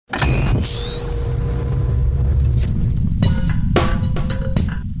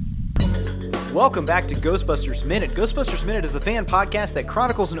Welcome back to Ghostbusters Minute. Ghostbusters Minute is the fan podcast that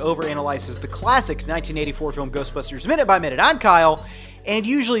chronicles and overanalyzes the classic 1984 film Ghostbusters minute by minute. I'm Kyle, and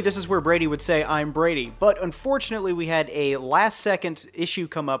usually this is where Brady would say, I'm Brady. But unfortunately, we had a last-second issue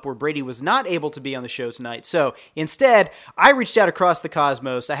come up where Brady was not able to be on the show tonight. So instead, I reached out across the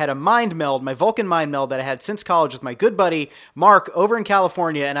cosmos. I had a mind meld, my Vulcan mind meld that I had since college with my good buddy, Mark, over in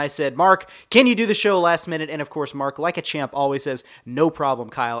California. And I said, Mark, can you do the show last minute? And of course, Mark, like a champ, always says, no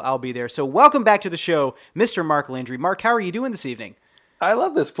problem, Kyle. I'll be there. So welcome back to the show, Mr. Mark Landry. Mark, how are you doing this evening? I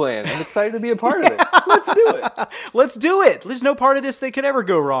love this plan. I'm excited to be a part of it. Let's do it. Let's do it. There's no part of this that could ever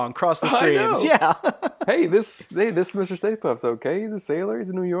go wrong. Cross the streams. Yeah. Hey, this Mr. Stay Puft's okay. He's a sailor. He's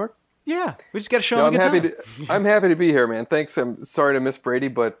in New York. Yeah. We just got to show him a good time. I'm happy to be here, man. Thanks. I'm sorry to miss Brady,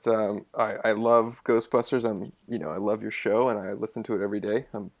 but I love Ghostbusters. I love your show, and I listen to it every day.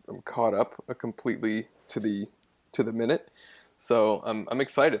 I'm caught up completely to the minute. So I'm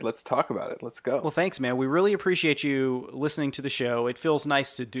excited. Let's talk about it. Let's go. Well, thanks, man. We really appreciate you listening to the show. It feels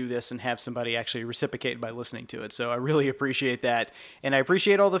nice to do this and have somebody actually reciprocate by listening to it. So I really appreciate that. And I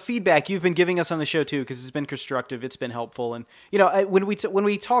appreciate all the feedback you've been giving us on the show, too, because it's been constructive. It's been helpful. And, when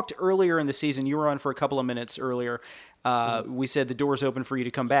we talked earlier in the season, you were on for a couple of minutes earlier. We said the door's open for you to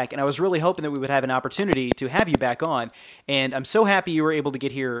come back. And I was really hoping that we would have an opportunity to have you back on. And I'm so happy you were able to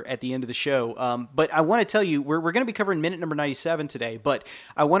get here at the end of the show. But I want to tell you, we're going to be covering minute number 97 today. But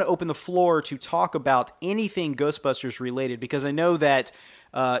I want to open the floor to talk about anything Ghostbusters related, because I know that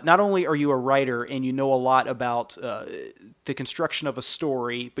not only are you a writer and you know a lot about the construction of a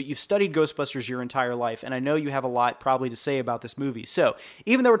story, but you've studied Ghostbusters your entire life, and I know you have a lot probably to say about this movie. So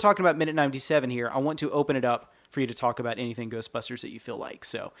even though we're talking about minute 97 here, I want to open it up for you to talk about anything Ghostbusters that you feel like.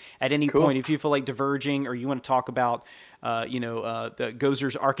 So at any point, if you feel like diverging or you want to talk about, the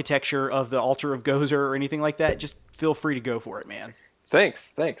Gozer's architecture of the altar of Gozer or anything like that, just feel free to go for it, man.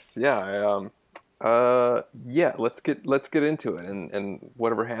 Thanks. Yeah. Let's get into it, and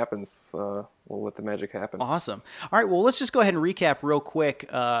whatever happens, we'll let the magic happen. Awesome. All right, well, let's just go ahead and recap real quick,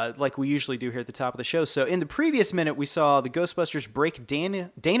 like we usually do here at the top of the show. So in the previous minute, we saw the Ghostbusters break Dana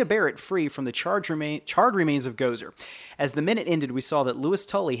Barrett free from the charred remains of Gozer. As the minute ended, we saw that Louis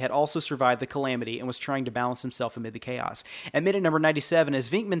Tully had also survived the calamity and was trying to balance himself amid the chaos. At minute number 97, as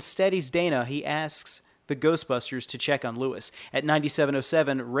Venkman steadies Dana, he asks the Ghostbusters to check on Louis. At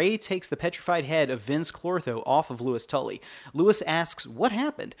 97:07, Ray takes the petrified head of Vince Clortho off of Louis Tully. Louis asks what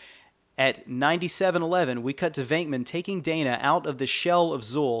happened. At 97:11, we cut to Venkman taking Dana out of the shell of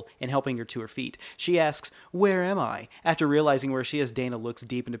Zuul and helping her to her feet. She asks, "Where am I?" After realizing where she is, Dana looks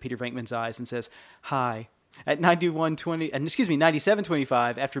deep into Peter Venkman's eyes and says, "Hi." At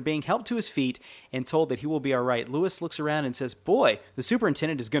 97:25, after being helped to his feet and told that he will be all right, Louis looks around and says, "Boy, the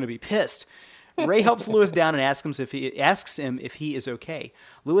superintendent is going to be pissed." Ray helps Louis down and asks him if he is okay.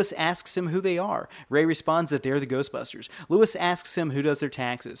 Louis asks him who they are. Ray responds that they're the Ghostbusters. Louis asks him who does their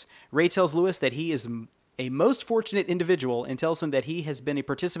taxes. Ray tells Louis that he is a most fortunate individual and tells him that he has been a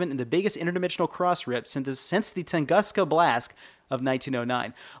participant in the biggest interdimensional cross rip since the Tunguska Blast of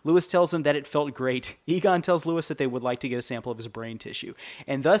 1909. Louis tells him that it felt great. Egon tells Louis that they would like to get a sample of his brain tissue.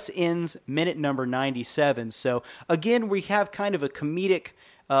 And thus ends minute number 97. So again, we have kind of a comedic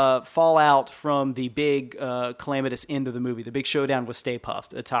fallout from the big calamitous end of the movie, the big showdown with Stay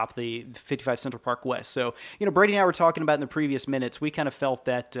Puft atop the 55 Central Park West. So, Brady and I were talking about in the previous minutes, we kind of felt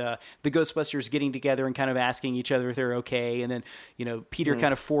that the Ghostbusters getting together and kind of asking each other if they're okay, and then, Peter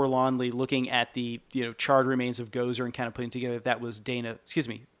kind of forlornly looking at the, charred remains of Gozer and kind of putting together that was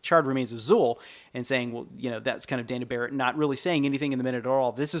charred remains of Zuul, and saying, well, that's kind of Dana Barrett, not really saying anything in the minute at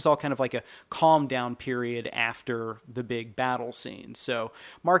all. This is all kind of like a calm down period after the big battle scene. So,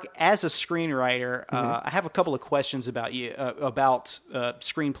 Mark, as a screenwriter, I have a couple of questions about you, about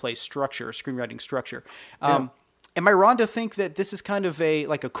screenplay structure, screenwriting structure. Am I wrong to think that this is kind of a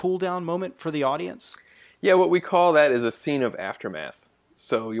cool down moment for the audience? Yeah, what we call that is a scene of aftermath.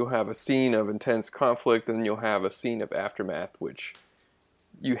 So you'll have a scene of intense conflict, and you'll have a scene of aftermath, which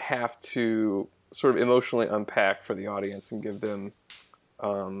you have to sort of emotionally unpack for the audience and give them,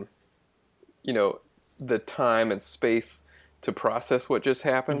 the time and space to process what just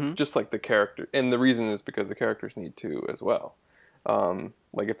happened, just like the character. And the reason is because the characters need to as well.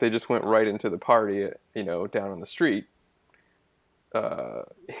 Like if they just went right into the party, down on the street,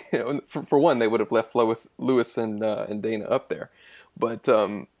 for one, they would have left Louis and Dana up there, but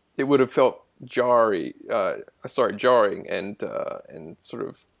it would have felt jarring and sort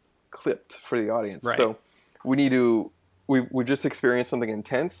of clipped for the audience. Right. So we've just experienced something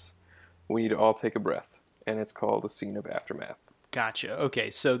intense. We need to all take a breath, and it's called a scene of aftermath. Gotcha.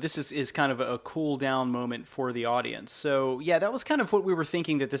 Okay, so this is kind of a cool down moment for the audience. So yeah, that was kind of what we were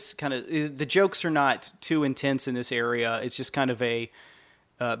thinking. That this kind of the jokes are not too intense in this area. It's just kind of a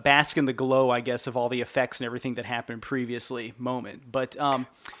bask in the glow, I guess, of all the effects and everything that happened previously moment. But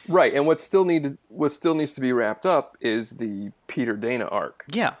Right, and what still needs to be wrapped up is the Peter Dana arc,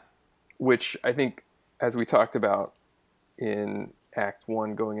 yeah, which I think, as we talked about in Act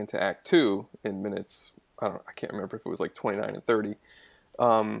 1 going into Act 2 in minutes, I can't remember if it was like 29 and 30.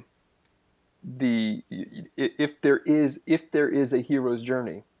 If there is a hero's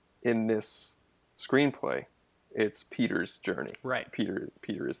journey in this screenplay, it's Peter's journey. right. Peter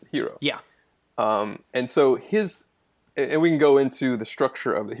is the hero. Yeah, And so and we can go into the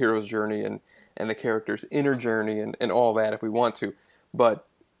structure of the hero's journey and the character's inner journey and all that if we want to, but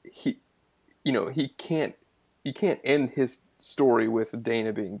he can't end his story with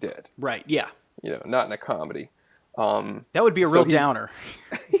Dana being dead. right. Yeah, Not in a comedy. that would be a real downer.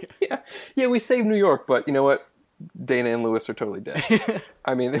 Yeah, we saved New York, but you know what? Dana and Lewis are totally dead.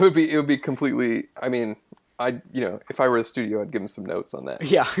 I mean, it would be completely. I mean, if I were the studio, I'd give them some notes on that.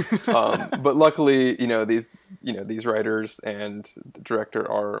 Yeah, But luckily, these writers and the director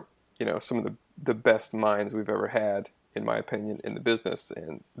are, some of the best minds we've ever had, in my opinion, in the business,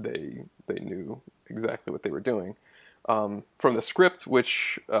 and they knew exactly what they were doing. From the script,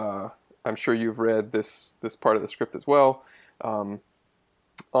 which I'm sure you've read this part of the script as well,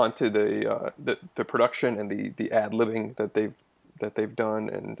 onto the production and the ad-libbing that they've done,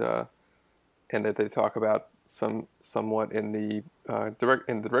 and that they talk about somewhat in the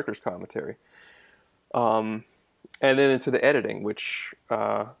director's commentary, and then into the editing, which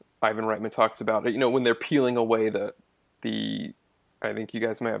Ivan Reitman talks about. When they're peeling away the I think you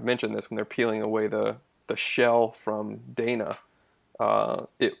guys may have mentioned this, when they're peeling away the shell from Dana.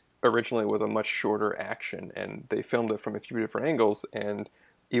 It originally was a much shorter action, and they filmed it from a few different angles and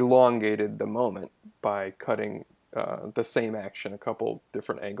elongated the moment by cutting the same action a couple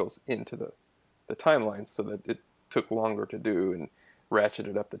different angles into the timeline, so that it took longer to do and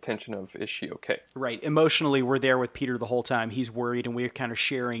ratcheted up the tension of, is she okay? right. Emotionally, we're there with Peter the whole time. He's worried, and we're kind of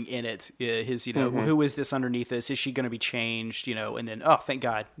sharing in it. His, who is this underneath this? Is she going to be changed? And then, oh, thank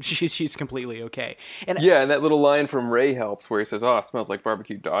God, she's completely okay. And yeah, and that little line from Ray helps, where he says, "Oh, it smells like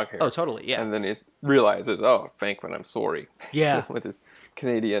barbecue dog hair." Oh, totally, yeah. And then he realizes, "Oh, Venkman, I'm sorry." Yeah, with his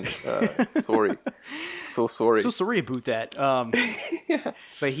Canadian, sorry. So sorry. So sorry about that. Yeah.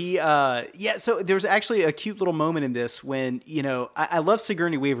 But he, so there's actually a cute little moment in this when, I love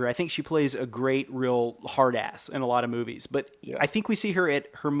Sigourney Weaver. I think she plays a great, real hard ass in a lot of movies. But Yeah. I think we see her at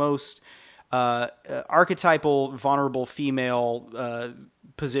her most archetypal, vulnerable female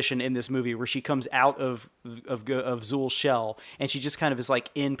position in this movie, where she comes out of Zool's shell, and she just kind of is like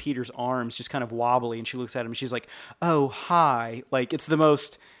in Peter's arms, just kind of wobbly, and she looks at him and she's like, "Oh, hi." Like, it's the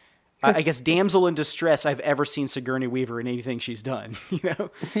most... I guess damsel in distress I've ever seen Sigourney Weaver in anything she's done.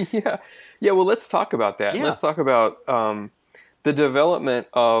 Yeah. Well, let's talk about that. Yeah. Let's talk about the development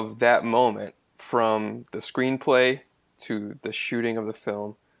of that moment, from the screenplay to the shooting of the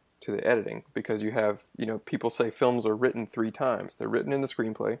film to the editing, because you have, people say films are written 3 times. They're written in the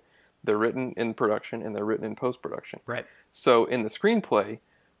screenplay, they're written in production, and they're written in post-production. Right. So in the screenplay,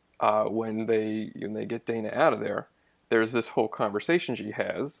 when they get Dana out of there, there's this whole conversation she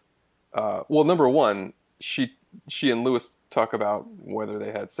has. Well, number one, she and Lewis talk about whether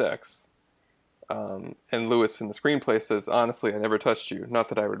they had sex. And Lewis in the screenplay says, "Honestly, I never touched you. Not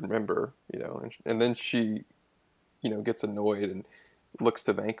that I would remember," and then she, gets annoyed and looks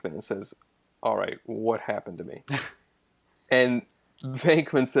to Venkman and says, "All right, what happened to me?" And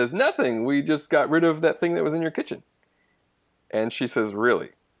Venkman says, "Nothing. We just got rid of that thing that was in your kitchen." And she says,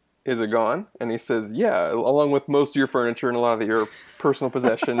 "Really? Is it gone?" And he says, "Yeah, along with most of your furniture and a lot of your personal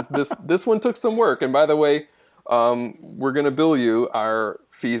possessions. This one took some work. And by the way, we're going to bill you. Our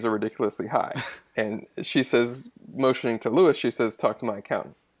fees are ridiculously high." And she says, motioning to Lewis, she says, "Talk to my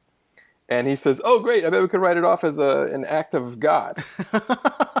accountant." And he says, "Oh, great. I bet we could write it off as an act of God."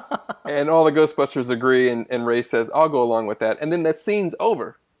 And all the Ghostbusters agree. And Ray says, "I'll go along with that." And then that scene's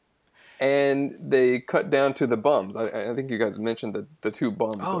over. And they cut down to the bums. I think you guys mentioned the 2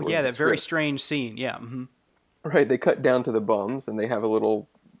 bums. Oh, yeah, that very strange scene. Yeah. Mm-hmm. Right, they cut down to the bums, and they have a little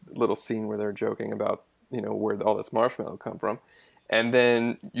scene where they're joking about, where all this marshmallow come from. And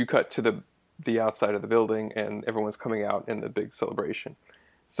then you cut to the outside of the building, and everyone's coming out in the big celebration.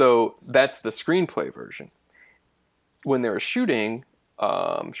 So that's the screenplay version. When they were shooting,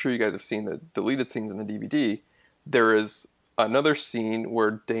 I'm sure you guys have seen the deleted scenes in the DVD, there is another scene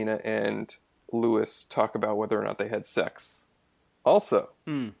where Dana and Lewis talk about whether or not they had sex also.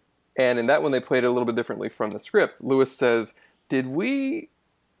 And in that one, they played it a little bit differently from the script. Lewis says, did we?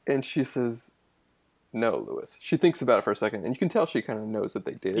 And she says, no, Lewis. She thinks about it for a second, and you can tell she kind of knows that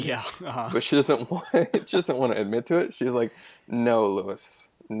they did. Yeah. Uh-huh. But she doesn't want to admit to it. She's like, no, Lewis,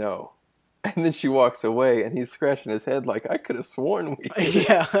 no. And then she walks away, and he's scratching his head like, I could have sworn we did.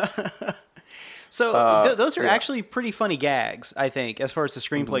 Yeah. So those are yeah. actually pretty funny gags, I think, as far as the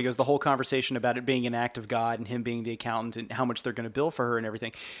screenplay goes. The whole conversation about it being an act of God and him being the accountant and how much they're going to bill for her and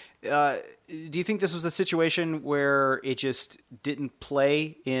everything. Do you think this was a situation where it just didn't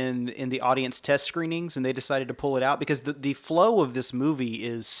play in the audience test screenings and they decided to pull it out? Because the flow of this movie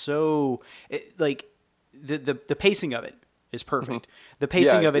is so like the pacing of it is perfect. The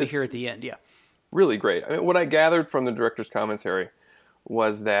pacing of it here at the end, yeah, really great. I mean, what I gathered from the director's commentary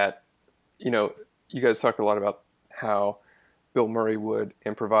was that, you guys talked a lot about how Bill Murray would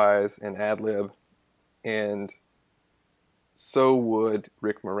improvise and ad-lib, and so would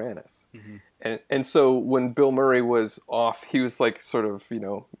Rick Moranis. And so when Bill Murray was off, he was like sort of,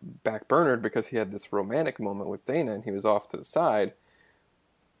 backburnered because he had this romantic moment with Dana, and he was off to the side.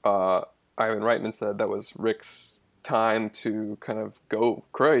 Ivan Reitman said that was Rick's time to kind of go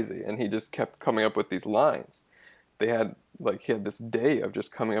crazy, and he just kept coming up with these lines. He had this day of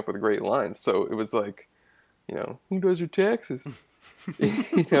just coming up with great lines. So it was like, who does your taxes?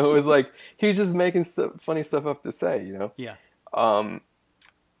 It was like he was just making funny stuff up to say, Yeah.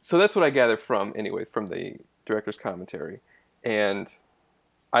 So that's what I gathered from the director's commentary. And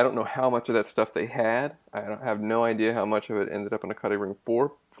I don't know how much of that stuff they had. I have no idea how much of it ended up on the cutting room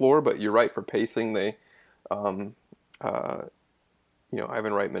floor. But you're right, for pacing, they, Ivan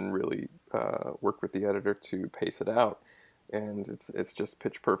Reitman really worked with the editor to pace it out, and it's just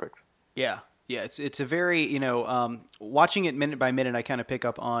pitch perfect. Yeah. Yeah, it's a very, watching it minute by minute, I kind of pick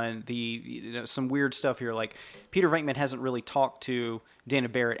up on some weird stuff here. Like, Peter Venkman hasn't really talked to Dana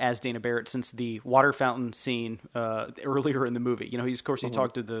Barrett as Dana Barrett since the water fountain scene earlier in the movie. He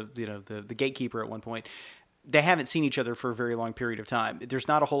talked to the gatekeeper at one point. They haven't seen each other for a very long period of time. There's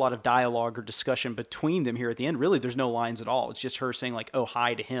not a whole lot of dialogue or discussion between them here at the end. Really, there's no lines at all. It's just her saying like, oh,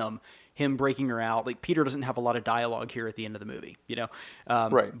 hi to him breaking her out. Like, Peter doesn't have a lot of dialogue here at the end of the movie,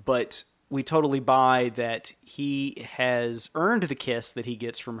 Right. But we totally buy that he has earned the kiss that he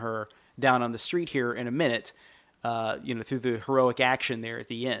gets from her down on the street here in a minute, through the heroic action there at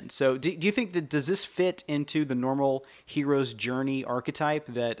the end. So do you think does this fit into the normal hero's journey archetype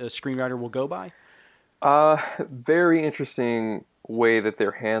that a screenwriter will go by? Very interesting way that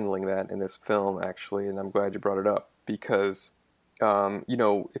they're handling that in this film, actually, and I'm glad you brought it up because,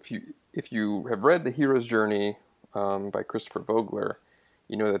 if you have read The Hero's Journey by Christopher Vogler,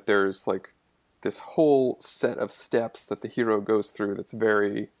 you know that there's like this whole set of steps that the hero goes through that's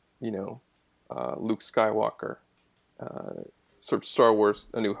very, Luke Skywalker, sort of Star Wars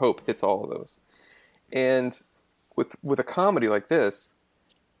A New Hope hits all of those. And with a comedy like this,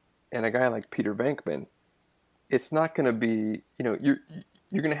 and a guy like Peter Venkman, it's not going to be, you're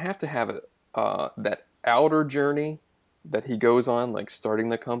going to have that outer journey that he goes on, like starting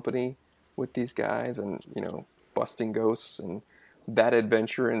the company with these guys and, busting ghosts and that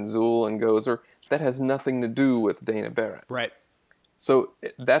adventure in Zool and Gozer, that has nothing to do with Dana Barrett. Right. So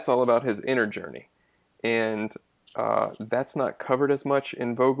that's all about his inner journey. And that's not covered as much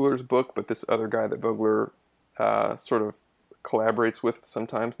in Vogler's book, but this other guy that Vogler sort of collaborates with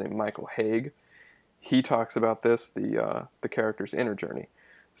sometimes, named Michael Haig, he talks about this, the character's inner journey.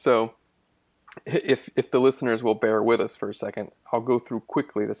 So if the listeners will bear with us for a second, I'll go through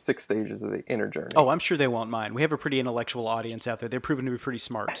quickly the 6 stages of the inner journey. Oh, I'm sure they won't mind. We have a pretty intellectual audience out there. They're proven to be pretty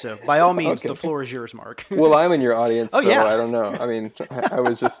smart. So by all means, okay. The floor is yours, Mark. Well, I'm in your audience, so yeah. I don't know. I mean, I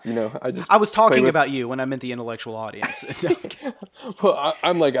was just, I was talking about you when I meant the intellectual audience. Well,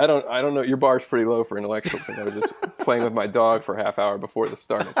 I'm like, I don't know. Your bar's pretty low for intellectual because I was just playing with my dog for a half hour before this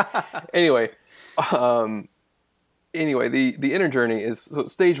started. Anyway, the inner journey is, so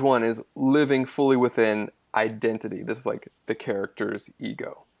stage 1 is living fully within identity. This is like the character's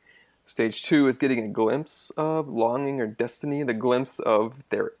ego. Stage 2 is getting a glimpse of longing or destiny, the glimpse of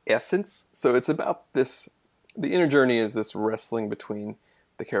their essence. So it's about this, the inner journey is this wrestling between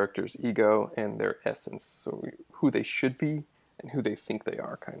the character's ego and their essence. So who they should be and who they think they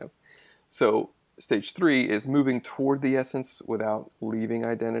are, kind of. So stage 3 is moving toward the essence without leaving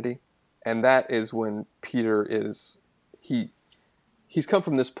identity. And that is when Peter is, he's come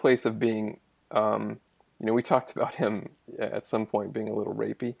from this place of being, we talked about him at some point being a little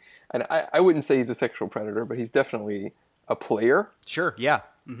rapey. And I wouldn't say he's a sexual predator, but he's definitely a player. Sure, yeah.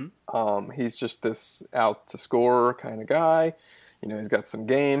 Mm-hmm. He's just this out to score kind of guy. He's got some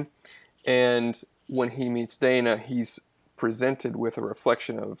game. And when he meets Dana, he's presented with a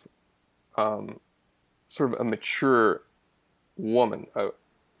reflection of sort of a mature woman.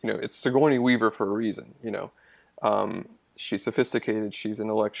 It's Sigourney Weaver for a reason. She's sophisticated, she's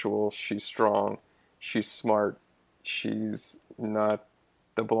intellectual, she's strong, she's smart, she's not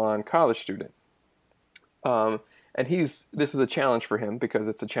the blonde college student. And this is a challenge for him because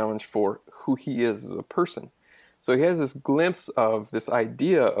it's a challenge for who he is as a person. So he has this glimpse of this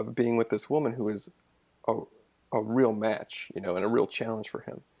idea of being with this woman who is a real match, and a real challenge for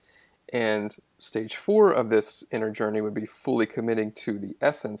him. And stage 4 of this inner journey would be fully committing to the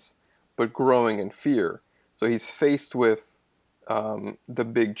essence, but growing in fear. So he's faced with the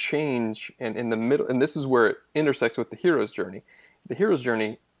big change, and in the middle, and this is where it intersects with the hero's journey. The hero's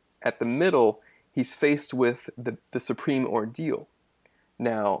journey, at the middle, he's faced with the supreme ordeal.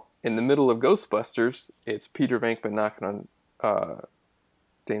 Now, in the middle of Ghostbusters, it's Peter Venkman knocking on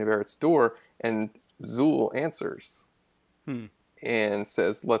Dana Barrett's door, and Zuul answers and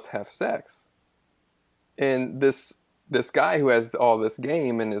says, "Let's have sex." And this guy who has all this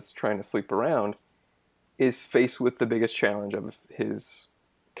game and is trying to sleep around is faced with the biggest challenge of his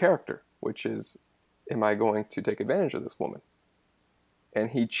character, which is, am I going to take advantage of this woman? And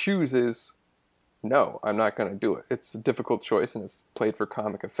he chooses, no, I'm not going to do it. It's a difficult choice and it's played for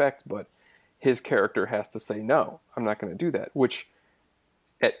comic effect, but his character has to say, no, I'm not going to do that, which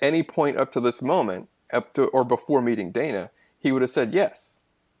at any point up to this moment, or before meeting Dana, he would have said yes.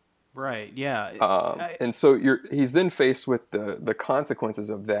 Right, yeah. And so he's then faced with the consequences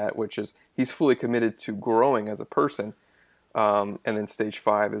of that, which is he's fully committed to growing as a person. And then stage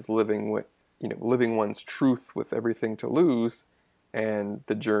 5 is living one's truth with everything to lose. And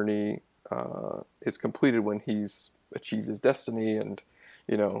the journey is completed when he's achieved his destiny and,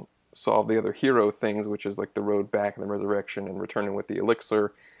 solved the other hero things, which is like the road back and the resurrection and returning with the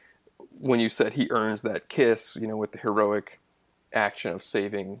elixir. When you said he earns that kiss, with the heroic action of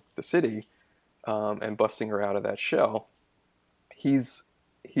saving the city and busting her out of that shell, he's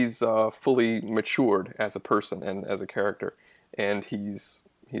fully matured as a person and as a character, and he's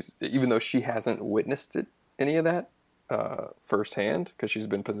even though she hasn't witnessed any of that firsthand because she's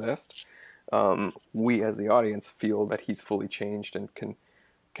been possessed, we as the audience feel that he's fully changed and can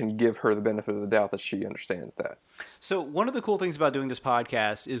give her the benefit of the doubt that she understands that. So one of the cool things about doing this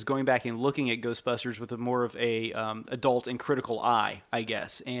podcast is going back and looking at Ghostbusters with more of a adult and critical eye, I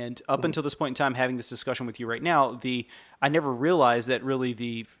guess. And up until this point in time, having this discussion with you right now, I never realized that really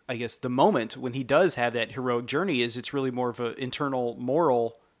the moment when he does have that heroic journey is it's really more of an internal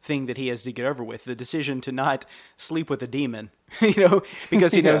moral thing that he has to get over with. The decision to not sleep with a demon,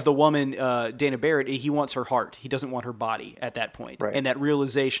 because he knows the woman, Dana Barrett, he wants her heart. He doesn't want her body at that point. Right. And that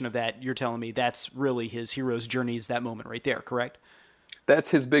realization of that, you're telling me that's really his hero's journey is that moment right there, correct?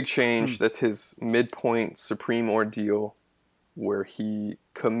 That's his big change. That's his midpoint supreme ordeal where he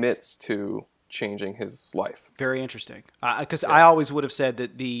commits to changing his life. Very interesting. Because I always would have said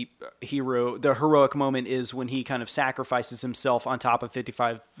that the heroic moment is when he kind of sacrifices himself on top of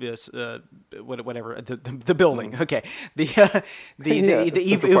 55, whatever, the building. Okay. The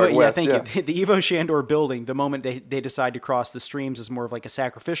Evo, thank you. The Evo Shandor building, the moment they decide to cross the streams is more of like a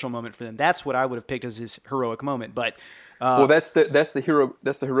sacrificial moment for them. That's what I would have picked as his heroic moment. But well, that's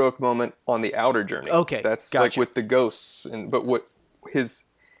the heroic moment on the outer journey. Okay. That's gotcha. like with the ghosts, but what his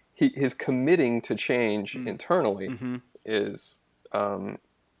committing to change internally is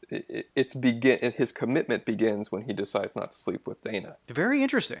his commitment begins when he decides not to sleep with Dana. Very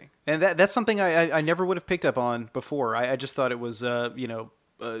interesting, and that's something I never would have picked up on before. I just thought it was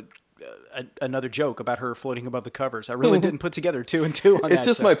another joke about her floating above the covers. I really didn't put together 2 and 2 on that. It's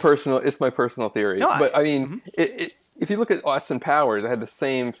just my personal theory. No, but I mean, if you look at Austin Powers, I had the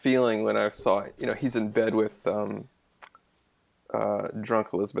same feeling when I saw it. He's in bed with drunk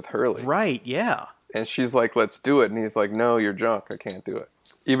Elizabeth Hurley. Right, yeah. And she's like, let's do it. And he's like, no, you're drunk. I can't do it.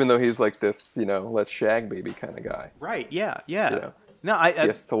 Even though he's like this, let's shag baby kind of guy. Right, yeah. No, he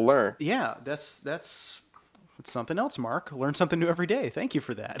has to learn. Yeah, that's something else, Mark. Learn something new every day. Thank you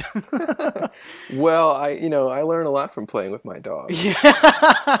for that. Well, I learn a lot from playing with my dog.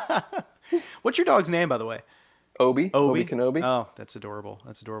 Yeah. What's your dog's name, by the way? Obi Kenobi. Oh, that's adorable.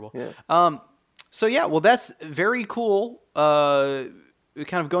 Yeah. So yeah, well, that's very cool.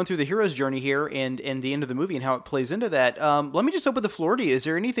 Kind of going through the hero's journey here and the end of the movie and how it plays into that. Let me just open the floor to you. Is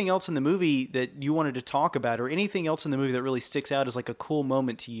there anything else in the movie that you wanted to talk about, or anything else in the movie that really sticks out as like a cool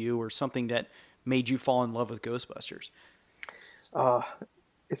moment to you, or something that made you fall in love with Ghostbusters?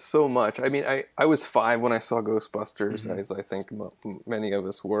 It's so much. I mean, I was 5 when I saw Ghostbusters, as I think many of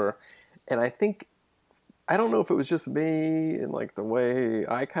us were, and I don't know if it was just me and like the way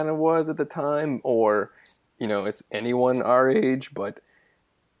I kind of was at the time, or, it's anyone our age, but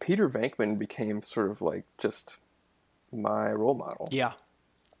Peter Venkman became sort of like just my role model. Yeah.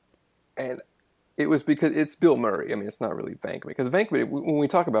 And it was because it's Bill Murray. I mean, it's not really Venkman, because Venkman, when we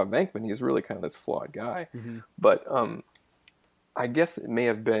talk about Venkman, he's really kind of this flawed guy. Mm-hmm. But I guess it may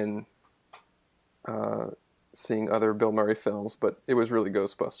have been seeing other Bill Murray films, but it was really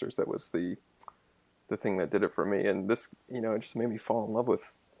Ghostbusters that was the thing that did it for me. And this, it just made me fall in love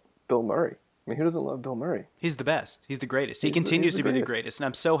with Bill Murray. I mean, who doesn't love Bill Murray? He's the best. He's the greatest. He continues to be the greatest. And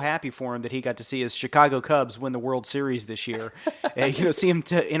I'm so happy for him that he got to see his Chicago Cubs win the World Series this year. See him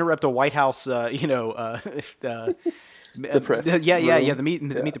to interrupt a White House, the press. The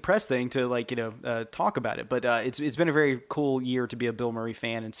meet the press thing to talk about it. But it's been a very cool year to be a Bill Murray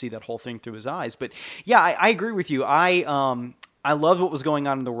fan and see that whole thing through his eyes. But yeah, I agree with you. I loved what was going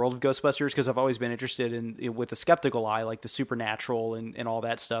on in the world of Ghostbusters because I've always been interested in with a skeptical eye, like the supernatural and all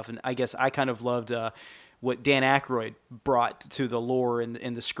that stuff. And I guess I kind of loved what Dan Aykroyd brought to the lore and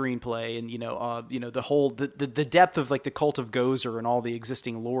the screenplay, and the whole the depth of like the cult of Gozer and all the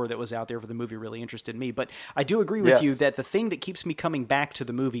existing lore that was out there for the movie really interested me. But I do agree with you that the thing that keeps me coming back to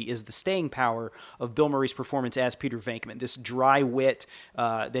the movie is the staying power of Bill Murray's performance as Peter Venkman. This dry wit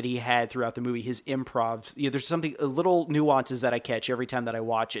that he had throughout the movie, his improv. There's something little nuances that I catch every time that I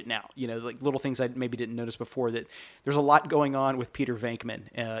watch it now. Like little things I maybe didn't notice before. That there's a lot going on with Peter Venkman.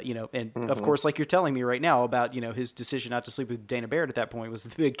 And of course, like you're telling me right now about his decision not to sleep with Dana Barrett at that point was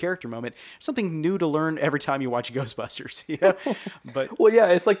the big character moment. Something new to learn every time you watch Ghostbusters. But well, yeah,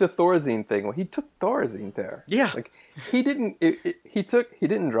 it's like the Thorazine thing. Well, he took Thorazine there. Yeah, like he didn't. He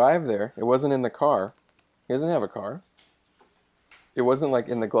didn't drive there. It wasn't in the car. He doesn't have a car. It wasn't like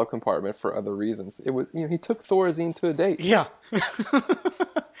in the glove compartment for other reasons. It was he took Thorazine to a date. Yeah.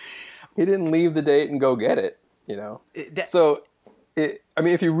 He didn't leave the date and go get it. I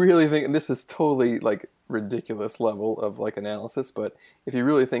mean, if you really think, and this is totally like ridiculous level of like analysis, but if you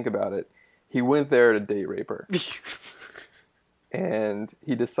really think about it, he went there to date rape her. And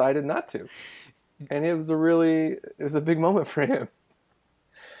he decided not to. And it was a big moment for him.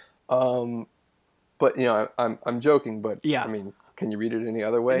 But I'm joking, but yeah. I mean, can you read it any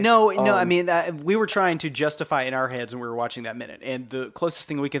other way? No. I mean, we were trying to justify in our heads when we were watching that minute, and the closest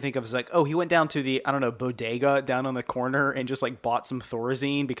thing we can think of is like, oh, he went down to the bodega down on the corner and just like bought some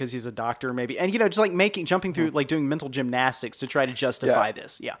Thorazine because he's a doctor, maybe, and just like jumping through, like doing mental gymnastics to try to justify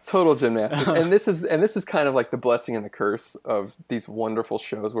this. Yeah, total gymnastics. and this is kind of like the blessing and the curse of these wonderful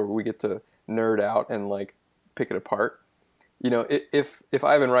shows where we get to nerd out and like pick it apart. If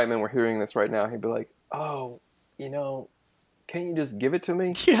Ivan Reitman were hearing this right now, he'd be like, oh, can you just give it to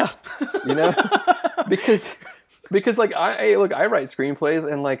me? Yeah. Because like I write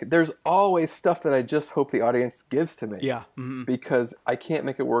screenplays, and like there's always stuff that I just hope the audience gives to me. Yeah. Mm-hmm. Because I can't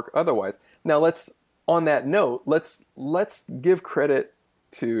make it work otherwise. Now on that note, let's give credit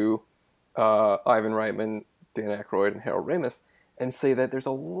to Ivan Reitman, Dan Aykroyd, and Harold Ramis, and say that there's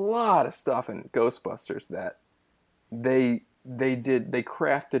a lot of stuff in Ghostbusters that they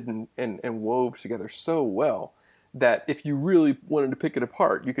crafted and wove together so well that if you really wanted to pick it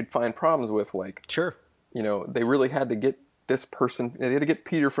apart, you could find problems with, like, sure, they really had to get this person, they had to get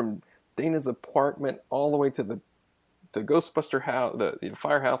Peter from Dana's apartment all the way to the Ghostbuster house, the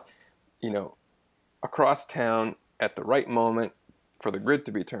firehouse, across town at the right moment for the grid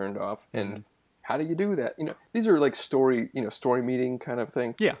to be turned off. Mm-hmm. And how do you do that? These are like story meeting kind of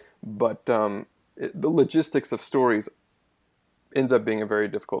things. Yeah. But the logistics of stories ends up being a very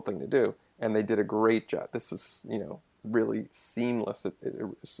difficult thing to do. And they did a great job. This is, really seamless.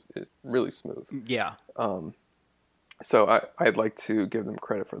 It's really smooth. Yeah. So I'd like to give them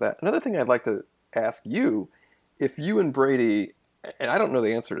credit for that. Another thing I'd like to ask you, if you and Brady, and I don't know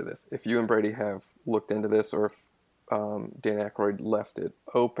the answer to this, if you and Brady have looked into this, or if Dan Aykroyd left it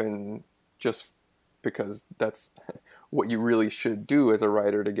open just because that's what you really should do as a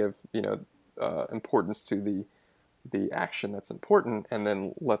writer to give, importance to the action that's important, and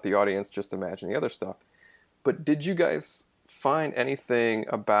then let the audience just imagine the other stuff. But did you guys find anything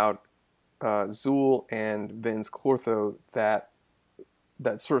about Zuul and Vince Clortho that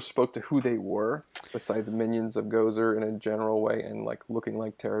sort of spoke to who they were, besides minions of Gozer in a general way and like looking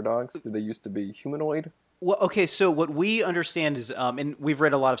like terror dogs? Did they used to be humanoid? Well, okay, so what we understand is, and we've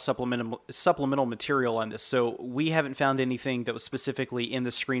read a lot of supplemental material on this, so we haven't found anything that was specifically in the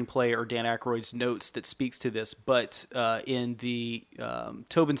screenplay or Dan Aykroyd's notes that speaks to this, but in the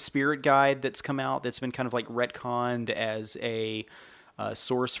Tobin Spirit Guide that's come out, that's been kind of like retconned as a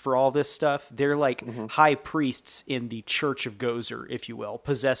source for all this stuff, they're like high priests in the Church of Gozer, if you will,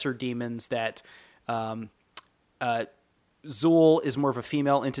 possessor demons that... Zuul is more of a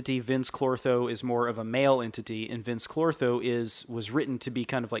female entity. Vince Clortho is more of a male entity, and Vince Clortho was written to be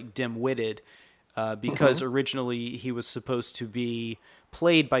kind of like dim-witted, because originally he was supposed to be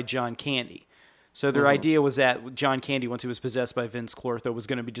played by John Candy. So their idea was that John Candy, once he was possessed by Vince Clortho, was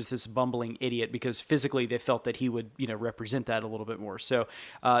going to be just this bumbling idiot because physically they felt that he would, represent that a little bit more. So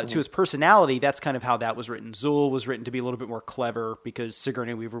to his personality, that's kind of how that was written. Zool was written to be a little bit more clever because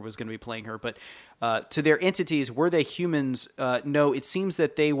Sigourney Weaver was going to be playing her. But to their entities, were they humans? No, it seems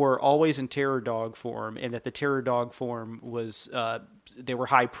that they were always in terror dog form, and that the terror dog form was they were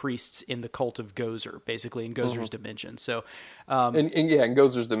high priests in the cult of Gozer, basically in Gozer's dimension. So, in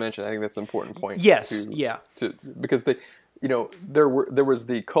Gozer's dimension, I think that's an important point. Yes, because there was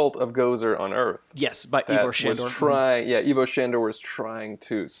the cult of Gozer on Earth. Yes, by Ivo Shandor. Ivo Shandor was trying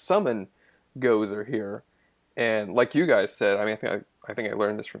to summon Gozer here, and like you guys said, I mean, I think I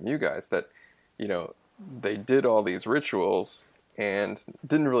learned this from you guys that, they did all these rituals and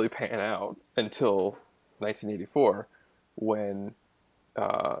didn't really pan out until 1984 when.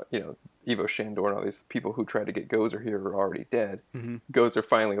 Ivo Shandor and all these people who tried to get Gozer here are already dead. Gozer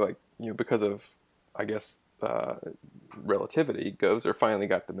finally, because of, I guess, relativity, Gozer finally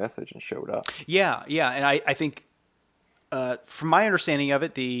got the message and showed up. Yeah, and I think, from my understanding of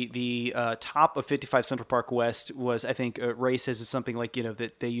it, the top of 55 Central Park West was, I think, Ray says it's something like,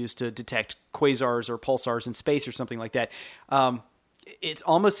 that they used to detect quasars or pulsars in space or something like that. It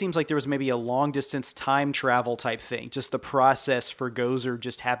almost seems like there was maybe a long distance time travel type thing. Just the process for Gozer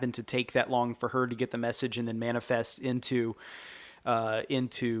just happened to take that long for her to get the message and then manifest into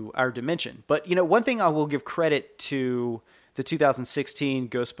our dimension. But, one thing I will give credit to the 2016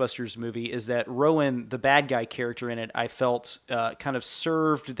 Ghostbusters movie is that Rowan, the bad guy character in it, I felt kind of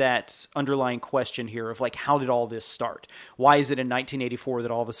served that underlying question here of like, how did all this start? Why is it in 1984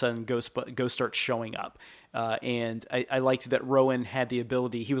 that all of a sudden Ghost starts showing up? And I liked that Rowan had the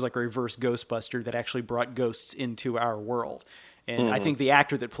ability, he was like a reverse Ghostbuster that actually brought ghosts into our world. And I think the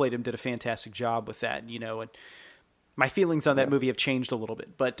actor that played him did a fantastic job with that, and my feelings on that movie have changed a little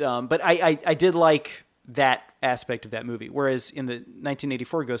bit. But I did like that aspect of that movie. Whereas in the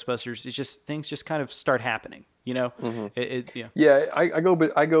 1984 Ghostbusters, things just kind of start happening, Yeah. I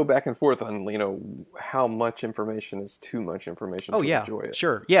go back and forth on, how much information is too much information to enjoy it.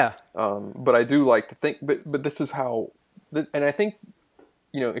 Sure. Yeah. But I do like to think, but this is how, and I think,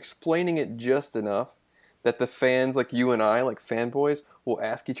 explaining it just enough that the fans like you and I, like fanboys, will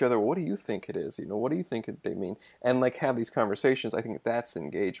ask each other, what do you think it is? What do you think they mean? And like have these conversations. I think that's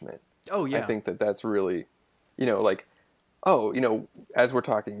engagement. Oh, yeah. I think that's really, as we're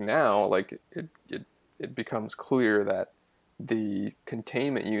talking now, like it becomes clear that the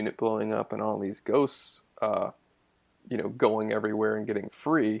containment unit blowing up and all these ghosts, going everywhere and getting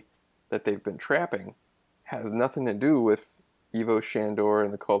free that they've been trapping has nothing to do with Ivo Shandor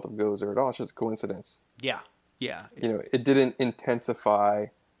and the cult of Gozer at all. It's just a coincidence. Yeah. It didn't intensify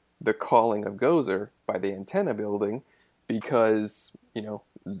the calling of Gozer by the antenna building because,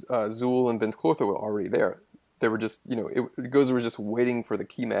 Zool and Vince Clortho were already there. They were just, Gozer was just waiting for the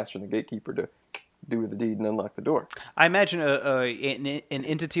keymaster and the gatekeeper to do the deed and unlock the door. I imagine an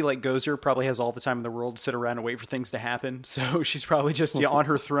entity like Gozer probably has all the time in the world to sit around and wait for things to happen. So she's probably just on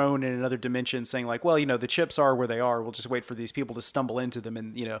her throne in another dimension saying like, well, the chips are where they are. We'll just wait for these people to stumble into them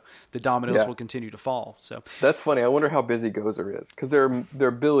and, the dominoes will continue to fall. So that's funny. I wonder how busy Gozer is because there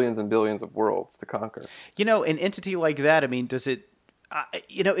are billions and billions of worlds to conquer. An entity like that, I mean, does it,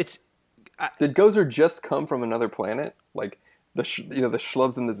 did Gozer just come from another planet? Like, the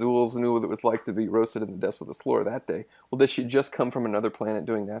schlubs and the Zools knew what it was like to be roasted in the depths of the Slore that day. Well, did she just come from another planet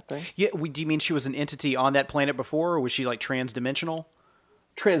doing that thing? Yeah, do you mean she was an entity on that planet before, or was she like transdimensional?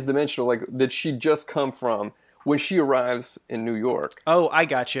 Transdimensional, like did she just come from when she arrives in New York? Oh, I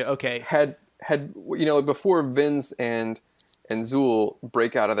gotcha. Okay. Had before Vince and Zool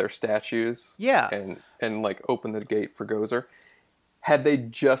break out of their statues, and like open the gate for Gozer. Had they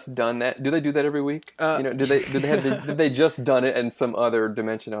just done that? Do they do that every week? Did they just done it in some other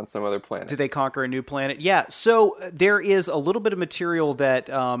dimension on some other planet? Did they conquer a new planet? Yeah. So there is a little bit of material that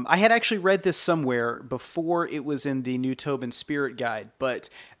I had actually read this somewhere before it was in the New Tobin Spirit Guide, but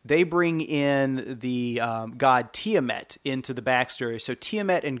they bring in the god Tiamat into the backstory. So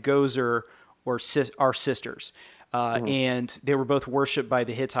Tiamat and Gozer are sisters. And they were both worshipped by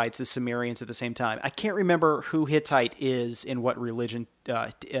the Hittites, the Sumerians at the same time. I can't remember who Hittite is and what religion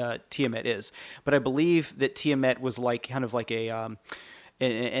Tiamat is, but I believe that Tiamat was like kind of like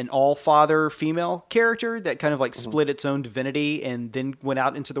an all-father female character that kind of like split its own divinity and then went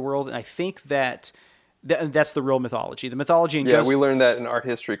out into the world. And I think that's the real mythology. The mythology in we learned that in art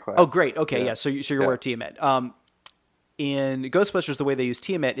history class. Oh, great. Okay, yeah. So you're aware of Tiamat. in Ghostbusters, the way they use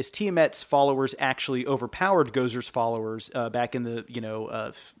Tiamat is Tiamat's followers actually overpowered Gozer's followers back in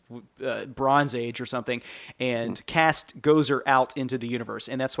the Bronze Age or something, and cast Gozer out into the universe,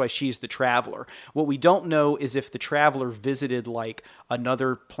 and that's why she's the Traveler. What we don't know is if the Traveler visited like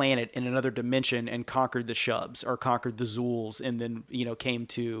another planet in another dimension and conquered the Shubs or conquered the Zools, and then came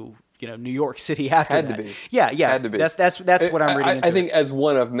to New York City after Had that. to be. Yeah. Had to be. That's what I'm reading into. I think as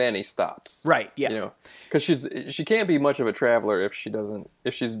one of many stops. Right. Yeah. Because she can't be much of a traveler if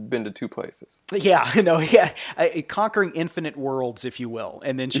she's been to two places. Yeah, conquering infinite worlds, if you will,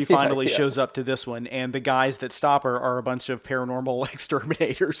 and then she finally shows up to this one, and the guys that stop her are a bunch of paranormal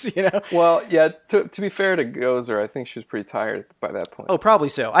exterminators. Well, yeah. To be fair to Gozer, I think she was pretty tired by that point. Oh, probably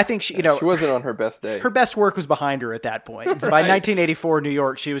so. I think she wasn't on her best day. Her best work was behind her at that point. By 1984 New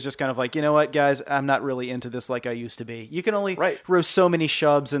York, she was just kind of like, you know what, guys, I'm not really into this like I used to be. You can only roast so many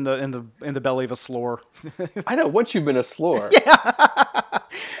Shubs in the belly of a Slore. I know. Once you've been a Slore,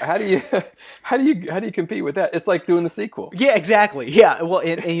 how do you compete with that? It's like doing the sequel. Yeah, exactly. Yeah, well,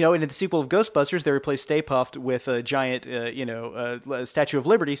 and in the sequel of Ghostbusters, they replaced Stay Puft with a giant, Statue of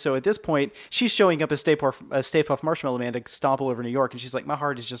Liberty. So at this point, she's showing up as Stay Puft Marshmallow Man to stomp all over New York, and she's like, my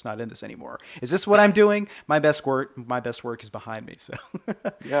heart is just not in this anymore. Is this what I'm doing? My best work is behind me. So.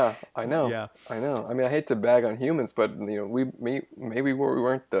 Yeah, I know. Yeah, I know. I mean, I hate to bag on humans, but maybe we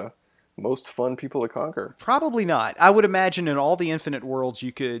weren't the most fun people to conquer. Probably not. I would imagine in all the infinite worlds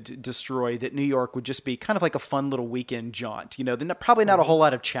you could destroy, that New York would just be kind of like a fun little weekend jaunt. Probably not a whole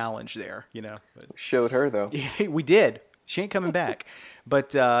lot of challenge there. But, showed her though. Yeah, we did. She ain't coming back.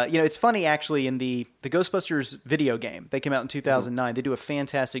 But it's funny actually. In the Ghostbusters video game, they came out in 2009. They do a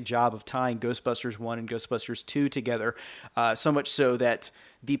fantastic job of tying Ghostbusters 1 and Ghostbusters 2 together. So much so that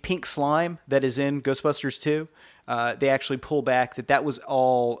the pink slime that is in Ghostbusters 2, they actually pull back that was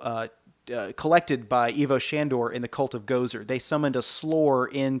all. Collected by Ivo Shandor in the Cult of Gozer. They summoned a Slore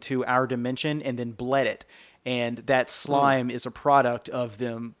into our dimension and then bled it. And that slime is a product of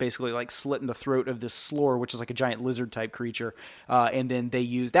them basically like slitting the throat of this Slore, which is like a giant lizard type creature. And then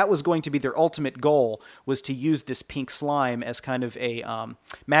that was going to be their ultimate goal, was to use this pink slime as kind of a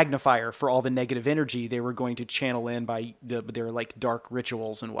magnifier for all the negative energy they were going to channel in by their like dark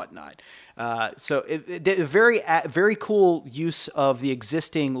rituals and whatnot. So very cool use of the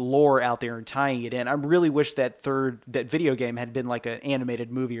existing lore out there and tying it in. I really wish that video game had been like an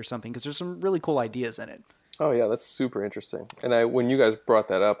animated movie or something, because there's some really cool ideas in it. Oh yeah, that's super interesting. And when you guys brought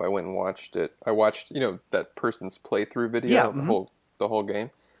that up, I went and watched it. I watched that person's playthrough video, the whole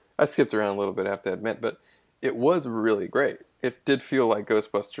game. I skipped around a little bit, I have to admit, but it was really great. It did feel like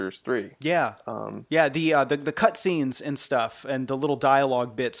Ghostbusters 3. Yeah. The cut scenes and stuff and the little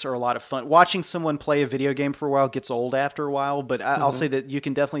dialogue bits are a lot of fun. Watching someone play a video game for a while gets old after a while, but I'll say that you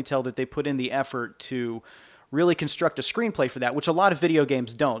can definitely tell that they put in the effort to really construct a screenplay for that, which a lot of video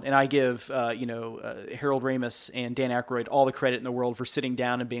games don't. And I give Harold Ramis and Dan Aykroyd all the credit in the world for sitting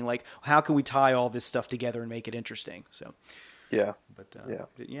down and being like, how can we tie all this stuff together and make it interesting? So yeah,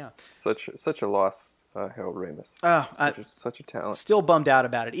 such a loss. Harold Ramis. Such a talent. Still bummed out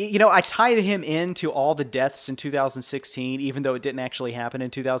about it. I tied him into all the deaths in 2016, even though it didn't actually happen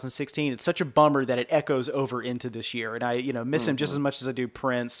in 2016. It's such a bummer that it echoes over into this year. And I, miss him just as much as I do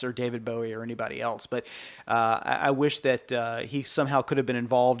Prince or David Bowie or anybody else. But I wish that he somehow could have been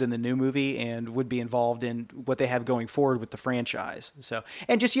involved in the new movie and would be involved in what they have going forward with the franchise. So,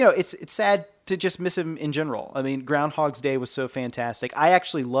 and just, it's sad to just miss him in general. I mean, Groundhog's Day was so fantastic. I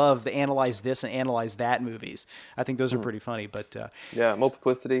actually love the Analyze This and Analyze That movies. I think those are pretty funny. But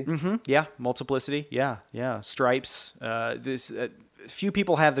Multiplicity. Yeah, Multiplicity. Yeah. Stripes. Few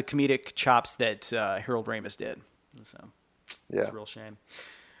people have the comedic chops that Harold Ramis did. So it's a real shame.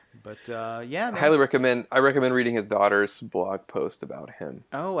 But man. I recommend reading his daughter's blog post about him.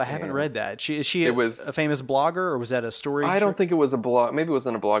 Oh, I haven't read that. Is she a famous blogger, or was that a story? I don't think it was a blog. Maybe it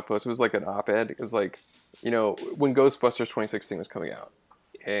wasn't a blog post. It was like an op-ed. It was like, when Ghostbusters 2016 was coming out,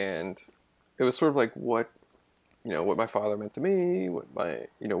 and it was sort of like what my father meant to me,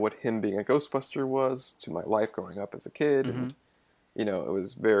 what him being a Ghostbuster was to my life growing up as a kid, and it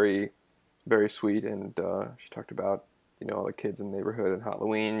was very, very sweet. And she talked about all the kids in the neighborhood and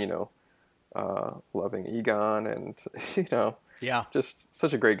Halloween, loving Egon, and just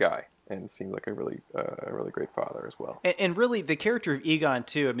such a great guy, and seemed like a really great father as well. And really, the character of Egon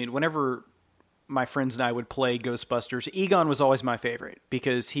too. I mean, whenever my friends and I would play Ghostbusters, Egon was always my favorite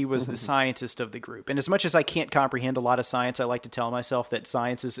because he was the scientist of the group. And as much as I can't comprehend a lot of science, I like to tell myself that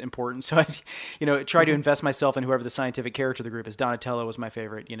science is important. So I, try to invest myself in whoever the scientific character of the group is. Donatello was my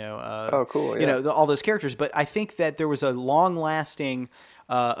favorite, Oh, cool. Yeah. all those characters. But I think that there was a long-lasting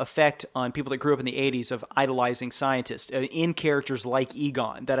effect on people that grew up in the 80s of idolizing scientists in characters like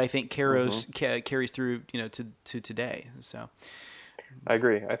Egon that I think carries through, to today. So I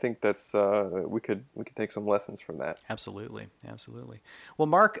agree. I think that's we could take some lessons from that. Absolutely. Well,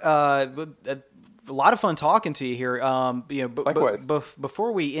 Mark, a lot of fun talking to you here. Likewise.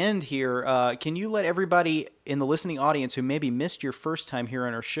 Before we end here, can you let everybody in the listening audience who maybe missed your first time here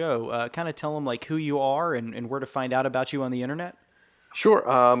on our show, kind of tell them like who you are and where to find out about you on the internet? Sure.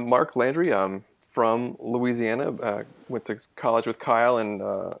 Mark Landry. I'm from Louisiana. Went to college with Kyle, and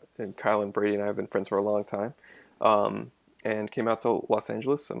Kyle and Brady and I have been friends for a long time. And came out to Los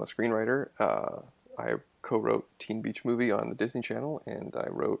Angeles. I'm a screenwriter. I co-wrote Teen Beach Movie on the Disney Channel, and I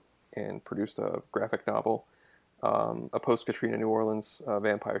wrote and produced a graphic novel, a post-Katrina New Orleans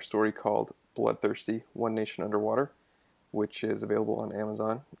vampire story called Bloodthirsty: One Nation Underwater, which is available on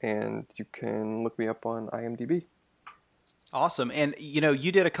Amazon, and you can look me up on IMDb. Awesome. And,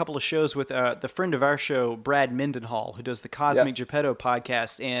 you did a couple of shows with the friend of our show, Brad Mendenhall, who does the Cosmic Geppetto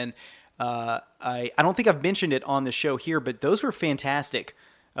podcast. And I don't think I've mentioned it on the show here, but those were fantastic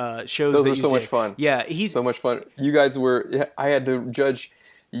shows. Those were so much fun. Yeah. He's so much fun. You guys were, I had to judge,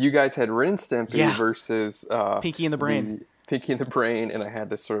 you guys had Ren and Stimpy versus Pinky and the Brain. Pinky and the Brain, and I had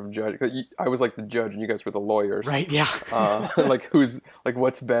to sort of judge. I was like the judge, and you guys were the lawyers. Right, yeah.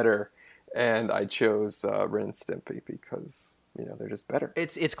 What's better? And I chose Ren and Stimpy because they're just better.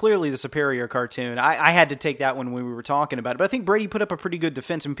 It's clearly the superior cartoon. I had to take that one when we were talking about it, but I think Brady put up a pretty good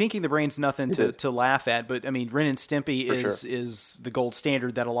defense. I mean, Pinky and the Brain's nothing to laugh at, but I mean, Ren and Stimpy is the gold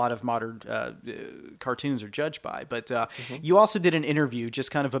standard that a lot of modern cartoons are judged by. But you also did an interview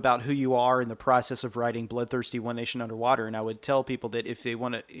just kind of about who you are in the process of writing Bloodthirsty: One Nation Underwater, and I would tell people that if they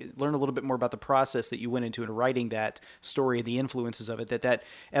want to learn a little bit more about the process that you went into in writing that story and the influences of it, that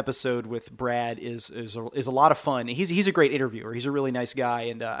episode with Brad is a lot of fun. He's a great interviewer. He's a really nice guy,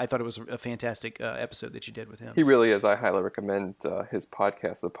 and I thought it was a fantastic episode that you did with him. He really is. I highly recommend his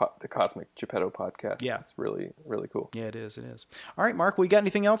podcast, the Cosmic Geppetto podcast. Yeah. It's really, really cool. Yeah, it is. All right, Mark, we got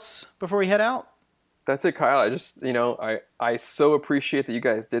anything else before we head out? That's it, Kyle. I just, I so appreciate that you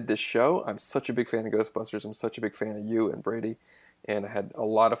guys did this show. I'm such a big fan of Ghostbusters. I'm such a big fan of you and Brady, and I had a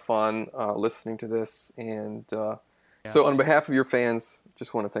lot of fun listening to this, and so on behalf of your fans,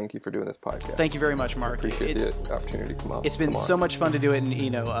 just want to thank you for doing this podcast. Thank you very much, Mark. Appreciate the opportunity to come on. It's been so much fun to do it,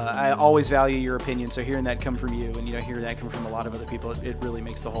 and I always value your opinion. So hearing that come from you, and hearing that come from a lot of other people, it really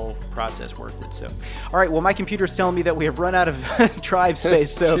makes the whole process worth it. So, all right. Well, my computer's telling me that we have run out of drive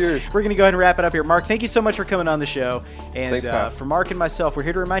space, so we're going to go ahead and wrap it up here. Mark, thank you so much for coming on the show. And thanks, for Mark and myself, we're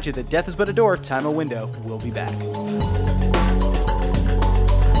here to remind you that death is but a door, time a window. We'll be back.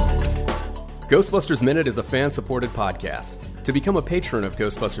 Ghostbusters Minute is a fan-supported podcast. To become a patron of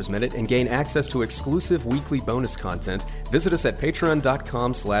Ghostbusters Minute and gain access to exclusive weekly bonus content, visit us at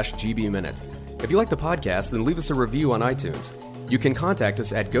patreon.com/gbminute. If you like the podcast, then leave us a review on iTunes. You can contact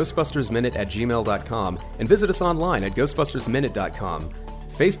us at ghostbustersminute@gmail.com and visit us online at ghostbustersminute.com,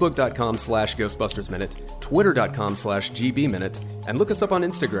 facebook.com/ghostbustersminute, twitter.com/gbminute, and look us up on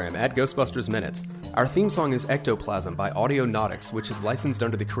Instagram at Ghostbusters Minute. Our theme song is Ectoplasm by Audionautics, which is licensed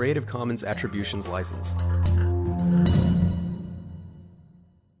under the Creative Commons Attributions license.